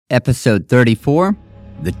Episode 34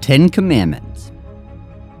 The Ten Commandments.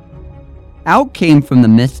 Out came from the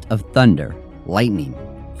midst of thunder, lightning,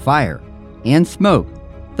 fire, and smoke,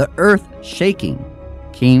 the earth shaking,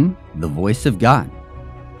 came the voice of God.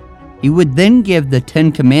 He would then give the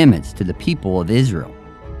 10 Commandments to the people of Israel.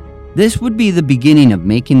 This would be the beginning of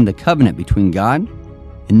making the covenant between God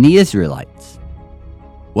and the Israelites.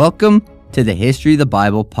 Welcome to the History of the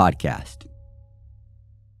Bible podcast.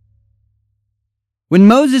 When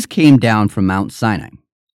Moses came down from Mount Sinai,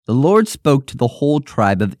 the Lord spoke to the whole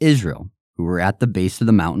tribe of Israel, who were at the base of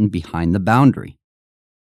the mountain behind the boundary.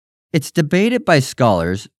 It's debated by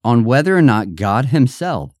scholars on whether or not God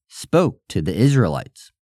himself spoke to the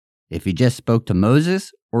Israelites, if he just spoke to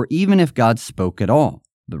Moses, or even if God spoke at all,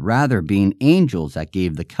 but rather being angels that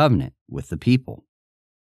gave the covenant with the people.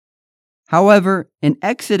 However, in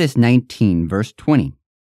Exodus 19, verse 20,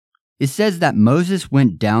 it says that Moses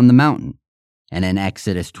went down the mountain, and in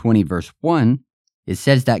Exodus 20, verse 1, it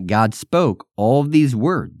says that God spoke all of these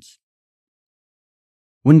words.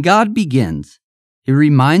 When God begins, he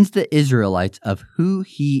reminds the Israelites of who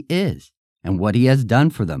he is and what he has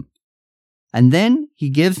done for them. And then he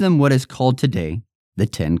gives them what is called today the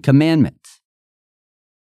 10 Commandments.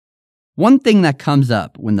 One thing that comes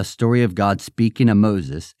up when the story of God speaking to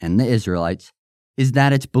Moses and the Israelites is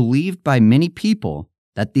that it's believed by many people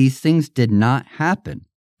that these things did not happen,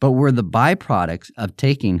 but were the byproducts of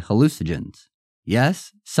taking hallucinogens.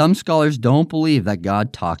 Yes, some scholars don't believe that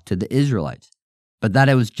God talked to the Israelites, but that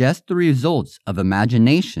it was just the results of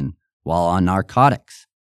imagination while on narcotics.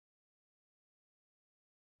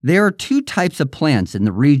 There are two types of plants in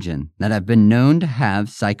the region that have been known to have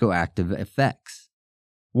psychoactive effects.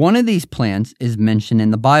 One of these plants is mentioned in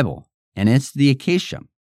the Bible, and it's the acacia.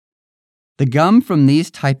 The gum from these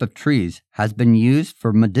type of trees has been used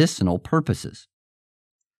for medicinal purposes.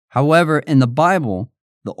 However, in the Bible,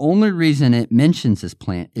 the only reason it mentions this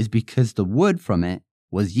plant is because the wood from it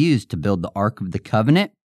was used to build the Ark of the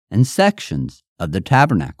Covenant and sections of the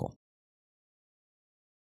tabernacle.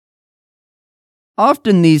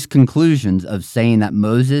 Often these conclusions of saying that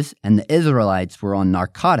Moses and the Israelites were on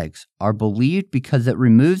narcotics are believed because it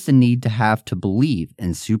removes the need to have to believe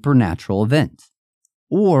in supernatural events,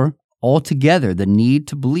 or altogether the need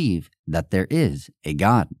to believe that there is a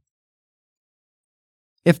God.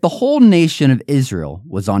 If the whole nation of Israel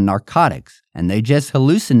was on narcotics and they just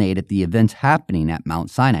hallucinated the events happening at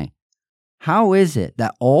Mount Sinai, how is it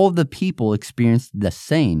that all of the people experienced the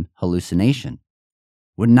same hallucination?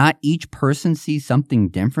 Would not each person see something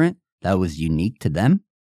different that was unique to them?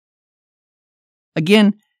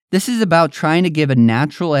 Again, this is about trying to give a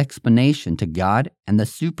natural explanation to God and the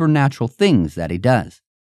supernatural things that he does,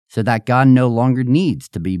 so that God no longer needs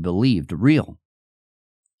to be believed real.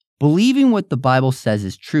 Believing what the Bible says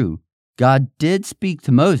is true, God did speak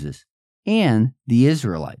to Moses and the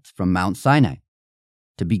Israelites from Mount Sinai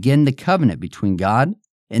to begin the covenant between God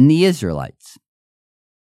and the Israelites.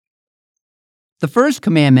 The first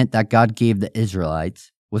commandment that God gave the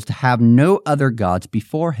Israelites was to have no other gods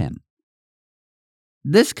before him.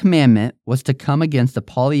 This commandment was to come against the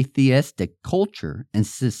polytheistic culture and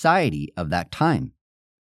society of that time.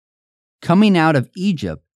 Coming out of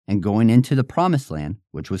Egypt and going into the Promised Land,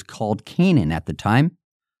 which was called Canaan at the time,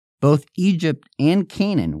 both Egypt and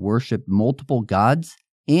Canaan worshipped multiple gods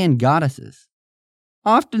and goddesses.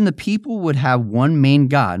 Often the people would have one main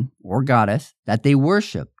god or goddess that they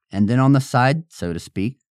worshiped, and then on the side, so to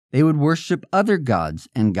speak, they would worship other gods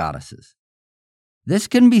and goddesses. This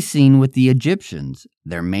can be seen with the Egyptians.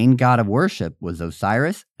 Their main god of worship was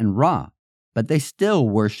Osiris and Ra, but they still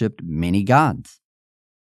worshipped many gods.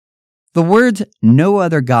 The words, "no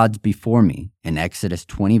other gods before me," in Exodus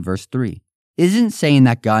 20, verse 3, isn't saying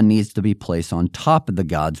that God needs to be placed on top of the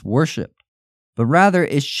gods worshipped, but rather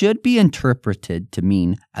it should be interpreted to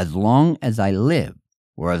mean as long as I live,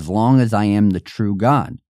 or as long as I am the true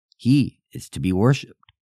God, he is to be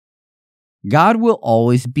worshipped. God will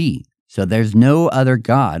always be, so there's no other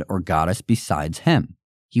god or goddess besides him.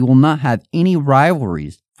 He will not have any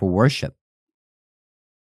rivalries for worship.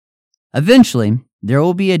 Eventually, there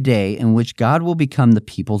will be a day in which God will become the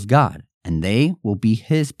people's God, and they will be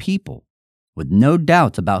his people, with no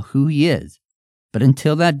doubts about who he is. But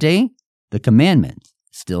until that day, the commandments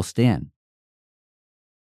still stand.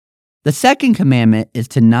 The second commandment is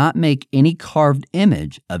to not make any carved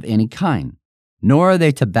image of any kind, nor are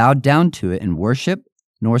they to bow down to it and worship,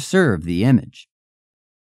 nor serve the image.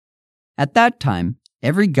 At that time,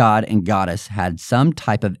 every god and goddess had some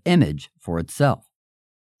type of image for itself.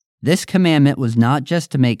 This commandment was not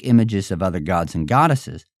just to make images of other gods and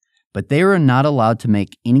goddesses, but they were not allowed to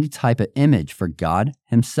make any type of image for God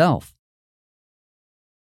himself.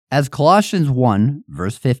 As Colossians 1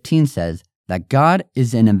 verse 15 says, that God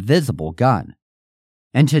is an invisible God.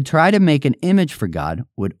 And to try to make an image for God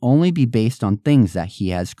would only be based on things that he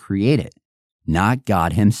has created, not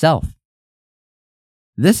God himself.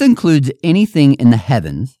 This includes anything in the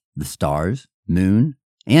heavens, the stars, moon,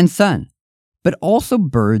 and sun, but also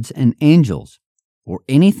birds and angels, or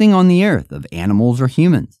anything on the earth of animals or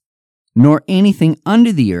humans, nor anything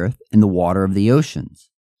under the earth in the water of the oceans.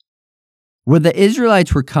 Where the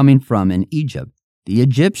Israelites were coming from in Egypt, the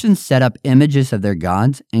Egyptians set up images of their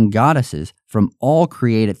gods and goddesses from all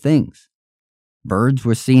created things. Birds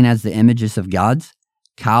were seen as the images of gods,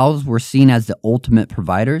 cows were seen as the ultimate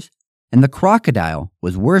providers, and the crocodile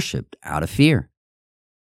was worshipped out of fear.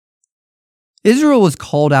 Israel was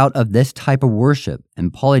called out of this type of worship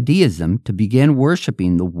and polytheism to begin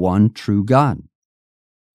worshiping the one true God.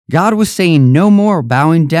 God was saying no more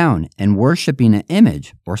bowing down and worshiping an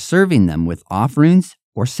image or serving them with offerings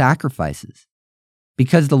or sacrifices,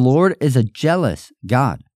 because the Lord is a jealous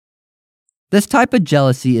God. This type of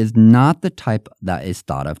jealousy is not the type that is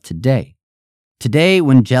thought of today. Today,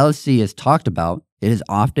 when jealousy is talked about, it is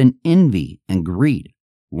often envy and greed,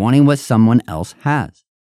 wanting what someone else has.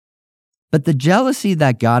 But the jealousy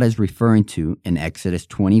that God is referring to in Exodus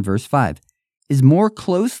 20 verse 5 is more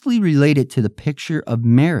closely related to the picture of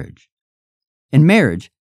marriage. In marriage,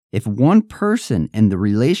 if one person in the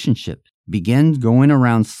relationship begins going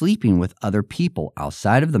around sleeping with other people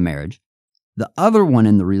outside of the marriage, the other one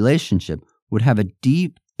in the relationship would have a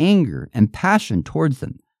deep anger and passion towards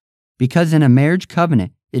them, because in a marriage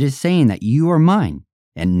covenant, it is saying that you are mine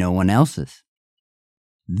and no one else's.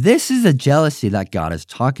 This is a jealousy that God is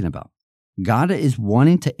talking about. God is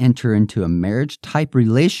wanting to enter into a marriage-type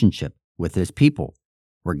relationship with his people,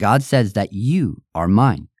 where God says that you are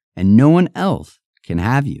mine and no one else can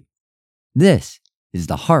have you. This is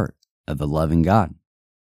the heart of a loving God.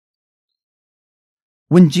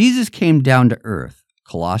 When Jesus came down to earth,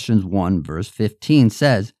 Colossians 1 verse 15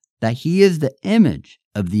 says that he is the image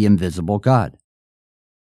of the invisible God.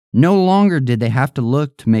 No longer did they have to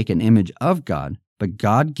look to make an image of God, but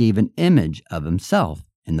God gave an image of himself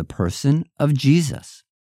in the person of Jesus.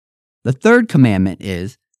 The third commandment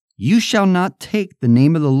is, you shall not take the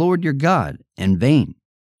name of the Lord your God in vain.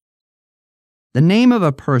 The name of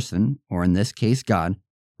a person, or in this case God,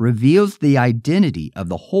 reveals the identity of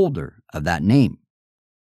the holder of that name.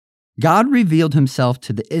 God revealed himself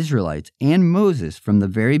to the Israelites and Moses from the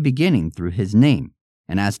very beginning through his name,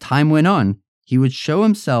 and as time went on, he would show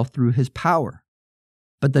himself through his power.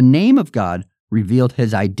 But the name of God revealed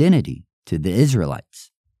his identity to the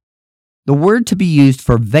Israelites. The word to be used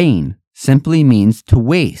for vain simply means to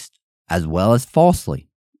waste, as well as falsely.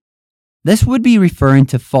 This would be referring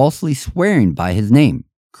to falsely swearing by his name,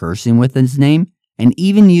 cursing with his name, and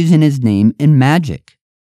even using his name in magic.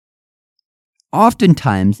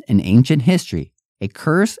 Oftentimes in ancient history, a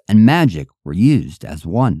curse and magic were used as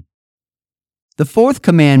one. The fourth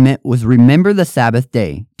commandment was remember the Sabbath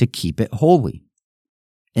day to keep it holy.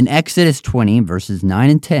 In Exodus 20 verses 9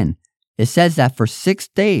 and 10, it says that for 6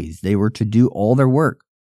 days they were to do all their work,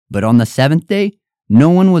 but on the seventh day, no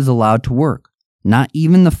one was allowed to work, not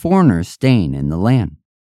even the foreigners staying in the land.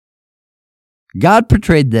 God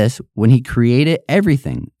portrayed this when he created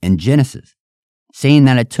everything in Genesis, saying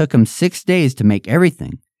that it took him 6 days to make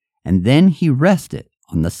everything, and then he rested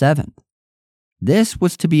on the seventh. This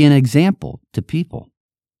was to be an example to people.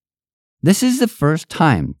 This is the first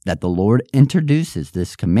time that the Lord introduces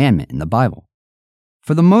this commandment in the Bible.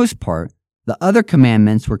 For the most part, the other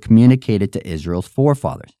commandments were communicated to Israel's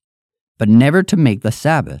forefathers, but never to make the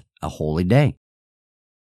Sabbath a holy day.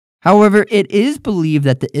 However, it is believed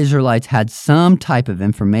that the Israelites had some type of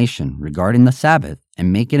information regarding the Sabbath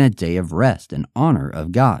and making a day of rest in honor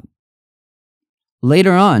of God.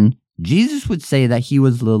 Later on, Jesus would say that he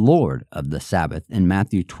was the Lord of the Sabbath in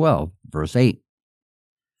Matthew 12, verse 8.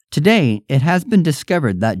 Today, it has been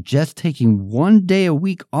discovered that just taking 1 day a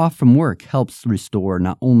week off from work helps restore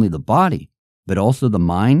not only the body, but also the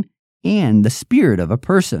mind and the spirit of a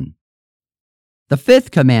person. The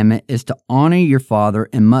fifth commandment is to honor your father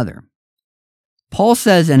and mother. Paul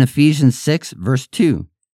says in Ephesians 6, verse 2,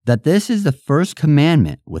 that this is the first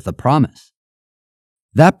commandment with a promise.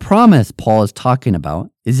 That promise Paul is talking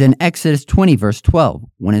about is in Exodus 20, verse 12,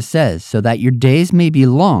 when it says, so that your days may be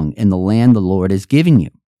long in the land the Lord is giving you.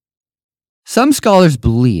 Some scholars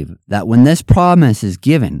believe that when this promise is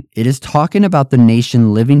given, it is talking about the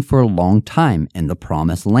nation living for a long time in the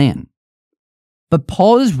promised land. But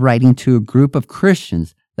Paul is writing to a group of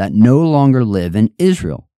Christians that no longer live in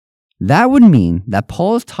Israel. That would mean that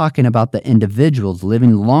Paul is talking about the individuals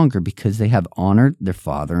living longer because they have honored their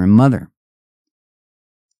father and mother.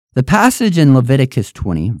 The passage in Leviticus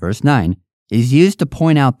 20, verse 9, is used to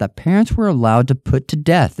point out that parents were allowed to put to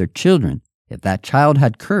death their children if that child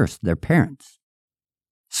had cursed their parents.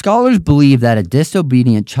 Scholars believe that a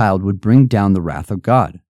disobedient child would bring down the wrath of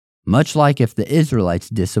God, much like if the Israelites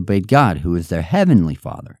disobeyed God, who is their heavenly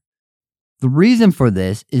Father. The reason for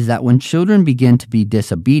this is that when children begin to be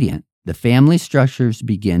disobedient, the family structures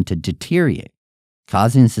begin to deteriorate,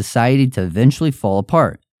 causing society to eventually fall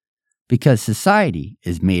apart, because society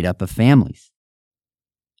is made up of families.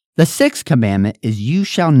 The sixth commandment is, "You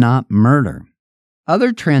shall not murder."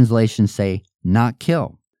 Other translations say, "not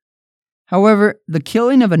kill." However, the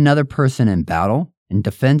killing of another person in battle, in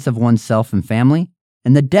defense of oneself and family,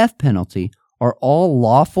 and the death penalty are all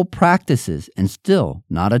lawful practices and still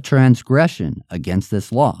not a transgression against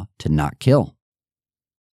this law to not kill.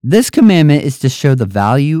 This commandment is to show the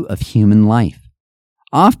value of human life.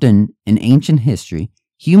 Often, in ancient history,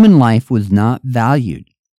 human life was not valued,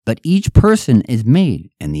 but each person is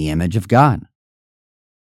made in the image of God.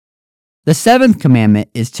 The seventh commandment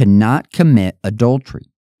is to not commit adultery.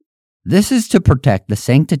 This is to protect the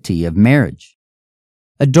sanctity of marriage.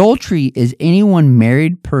 Adultery is any one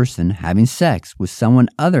married person having sex with someone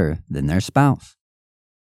other than their spouse.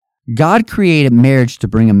 God created marriage to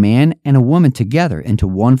bring a man and a woman together into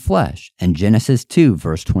one flesh in Genesis 2,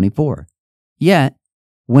 verse 24. Yet,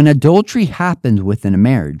 when adultery happens within a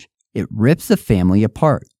marriage, it rips the family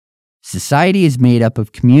apart. Society is made up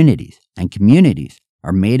of communities, and communities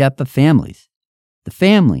are made up of families. The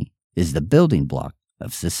family is the building block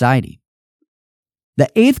of society. The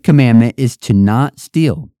eighth commandment is to not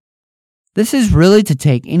steal. This is really to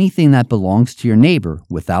take anything that belongs to your neighbor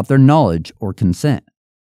without their knowledge or consent.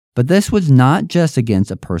 But this was not just against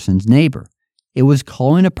a person's neighbor. It was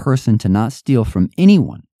calling a person to not steal from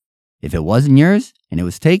anyone. If it wasn't yours and it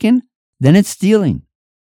was taken, then it's stealing.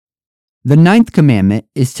 The ninth commandment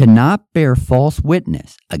is to not bear false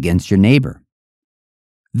witness against your neighbor.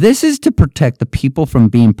 This is to protect the people from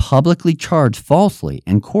being publicly charged falsely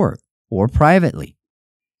in court or privately.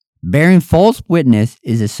 Bearing false witness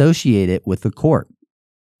is associated with the court,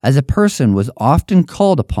 as a person was often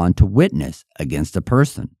called upon to witness against a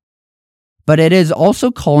person. But it is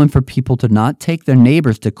also calling for people to not take their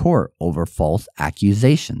neighbors to court over false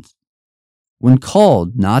accusations. When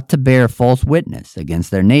called not to bear false witness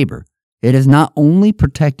against their neighbor, it is not only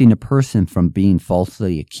protecting a person from being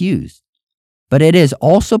falsely accused, but it is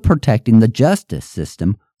also protecting the justice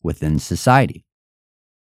system within society.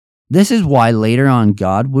 This is why later on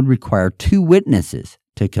God would require 2 witnesses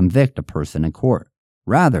to convict a person in court,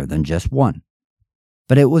 rather than just one.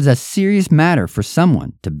 But it was a serious matter for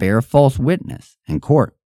someone to bear false witness in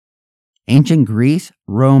court. Ancient Greece,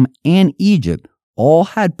 Rome, and Egypt all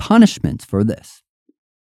had punishments for this.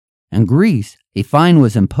 In Greece, a fine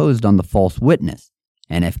was imposed on the false witness,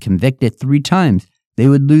 and if convicted 3 times, they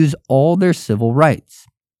would lose all their civil rights.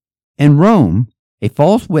 In Rome, a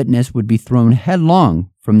false witness would be thrown headlong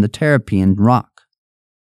from the Terrapin rock.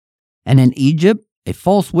 And in Egypt, a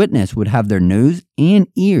false witness would have their nose and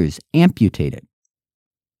ears amputated.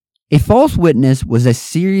 A false witness was a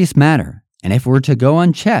serious matter, and if it were to go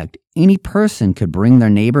unchecked, any person could bring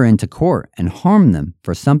their neighbor into court and harm them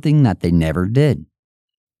for something that they never did.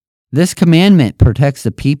 This commandment protects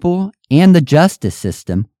the people and the justice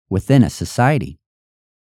system within a society.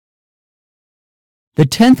 The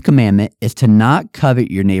 10th commandment is to not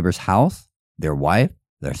covet your neighbor's house, their wife,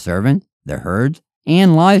 their servant, their herds,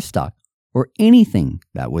 and livestock, or anything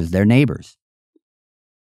that was their neighbor's.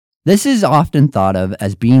 This is often thought of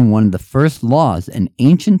as being one of the first laws in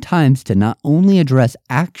ancient times to not only address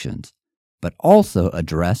actions, but also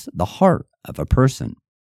address the heart of a person.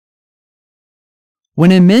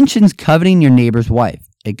 When it mentions coveting your neighbor's wife,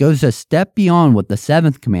 it goes a step beyond what the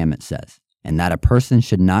 7th commandment says, and that a person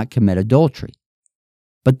should not commit adultery.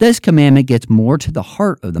 But this commandment gets more to the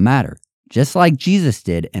heart of the matter, just like Jesus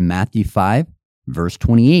did in Matthew 5, verse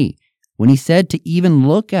 28, when he said to even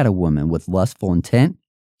look at a woman with lustful intent,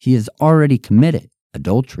 he has already committed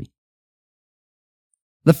adultery.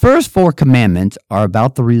 The first 4 commandments are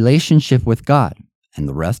about the relationship with God, and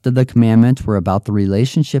the rest of the commandments were about the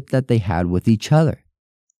relationship that they had with each other.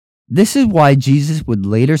 This is why Jesus would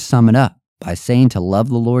later sum it up by saying to love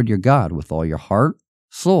the Lord your God with all your heart,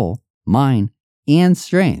 soul, mind, and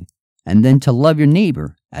strength, and then to love your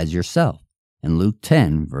neighbor as yourself in Luke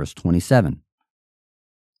 10, verse 27.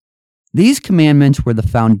 These commandments were the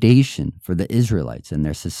foundation for the Israelites and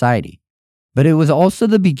their society, but it was also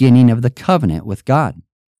the beginning of the covenant with God.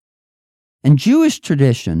 In Jewish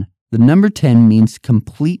tradition, the number 10 means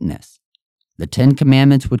completeness. The 10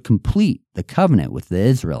 commandments would complete the covenant with the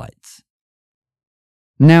Israelites.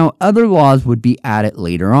 Now, other laws would be added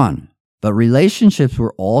later on, but relationships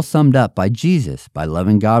were all summed up by Jesus by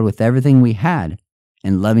loving God with everything we had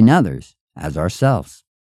and loving others as ourselves.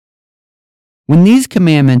 When these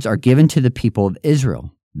commandments are given to the people of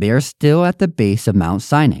Israel, they are still at the base of Mount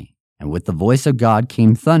Sinai, and with the voice of God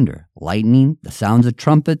came thunder, lightning, the sounds of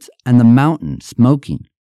trumpets, and the mountain smoking,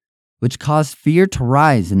 which caused fear to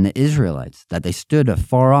rise in the Israelites that they stood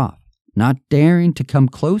afar off, not daring to come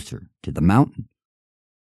closer to the mountain.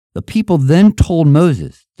 The people then told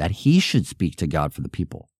Moses that he should speak to God for the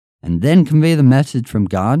people, and then convey the message from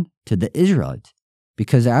God to the Israelites,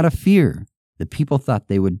 because out of fear, the people thought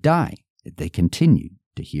they would die if they continued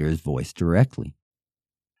to hear his voice directly.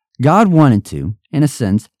 God wanted to, in a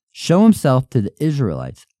sense, show himself to the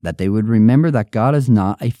Israelites that they would remember that God is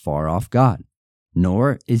not a far-off God,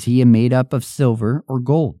 nor is he made up of silver or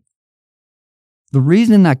gold. The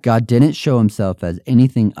reason that God didn't show himself as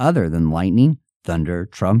anything other than lightning, thunder,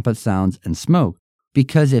 trumpet sounds, and smoke,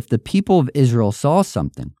 because if the people of Israel saw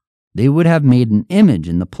something, they would have made an image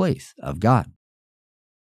in the place of God.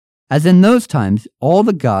 As in those times, all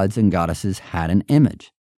the gods and goddesses had an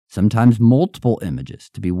image, sometimes multiple images,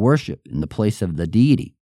 to be worshipped in the place of the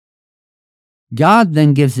deity. God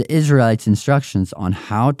then gives the Israelites instructions on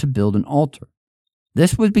how to build an altar.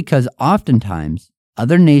 This was because oftentimes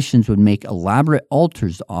other nations would make elaborate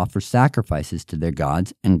altars to offer sacrifices to their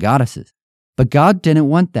gods and goddesses. But God didn't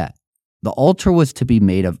want that. The altar was to be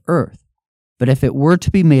made of earth. But if it were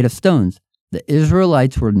to be made of stones, the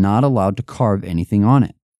Israelites were not allowed to carve anything on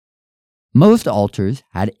it. Most altars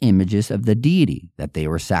had images of the deity that they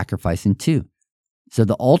were sacrificing to. So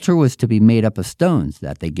the altar was to be made up of stones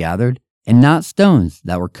that they gathered and not stones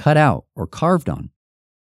that were cut out or carved on.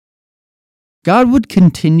 God would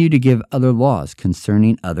continue to give other laws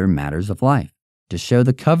concerning other matters of life to show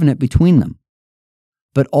the covenant between them.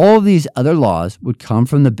 But all of these other laws would come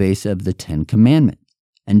from the base of the Ten Commandments,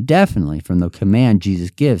 and definitely from the command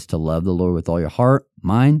Jesus gives to love the Lord with all your heart,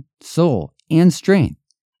 mind, soul, and strength,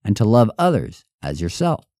 and to love others as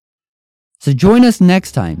yourself. So join us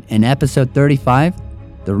next time in episode 35,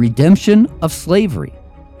 The Redemption of Slavery,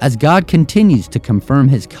 as God continues to confirm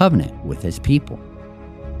his covenant with his people.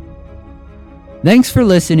 Thanks for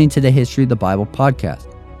listening to the History of the Bible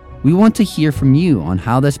podcast. We want to hear from you on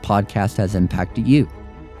how this podcast has impacted you.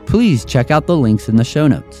 Please check out the links in the show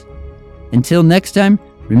notes. Until next time,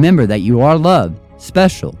 remember that you are loved,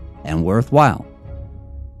 special, and worthwhile.